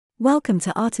Welcome to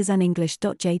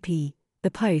artisanenglish.jp, the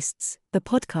posts, the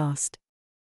podcast.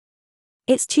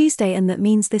 It's Tuesday, and that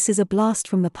means this is a blast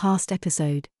from the past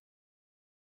episode.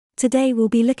 Today we'll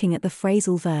be looking at the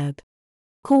phrasal verb,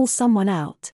 call someone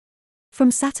out, from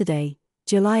Saturday,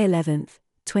 July 11th,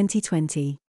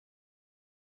 2020.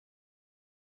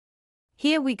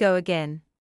 Here we go again.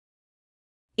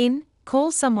 In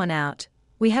call someone out,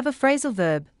 we have a phrasal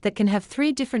verb that can have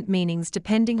three different meanings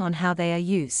depending on how they are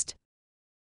used.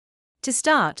 To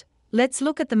start, let's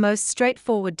look at the most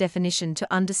straightforward definition to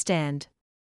understand.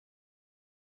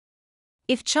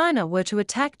 If China were to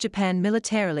attack Japan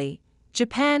militarily,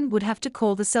 Japan would have to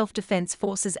call the self-defense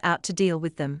forces out to deal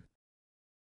with them.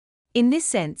 In this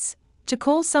sense, to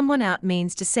call someone out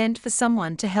means to send for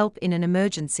someone to help in an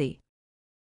emergency.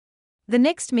 The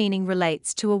next meaning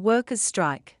relates to a workers'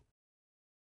 strike.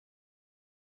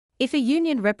 If a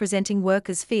union representing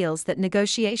workers feels that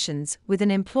negotiations with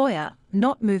an employer are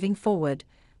not moving forward,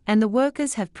 and the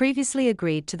workers have previously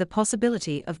agreed to the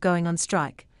possibility of going on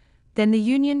strike, then the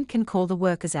union can call the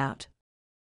workers out.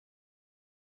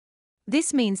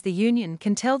 This means the union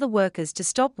can tell the workers to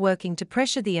stop working to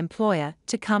pressure the employer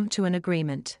to come to an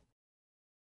agreement.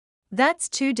 That's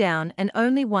 2 down and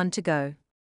only 1 to go.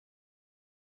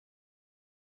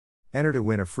 Enter to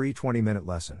win a free 20-minute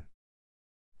lesson.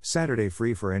 Saturday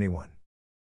free for anyone.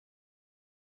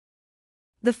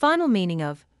 The final meaning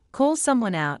of call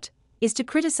someone out is to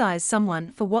criticize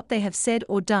someone for what they have said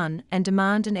or done and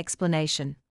demand an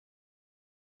explanation.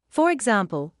 For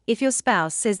example, if your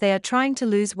spouse says they are trying to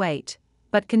lose weight,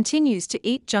 but continues to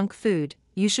eat junk food,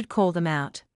 you should call them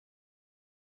out.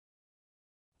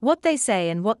 What they say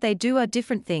and what they do are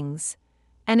different things,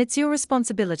 and it's your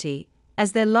responsibility,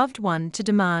 as their loved one, to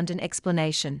demand an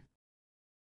explanation.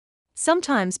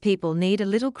 Sometimes people need a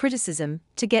little criticism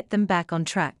to get them back on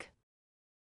track.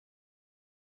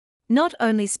 Not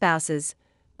only spouses,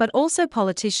 but also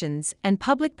politicians and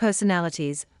public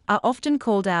personalities are often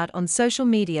called out on social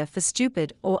media for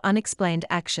stupid or unexplained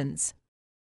actions.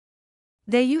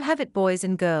 There you have it, boys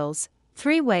and girls,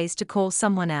 3 ways to call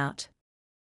someone out.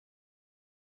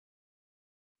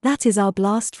 That is our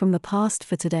blast from the past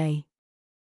for today.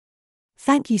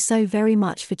 Thank you so very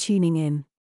much for tuning in.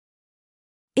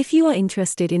 If you are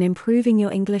interested in improving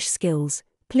your English skills,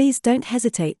 please don't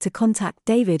hesitate to contact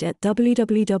David at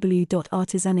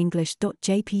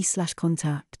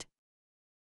www.artisanenglish.jp/contact.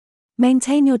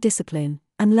 Maintain your discipline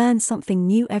and learn something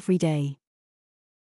new every day.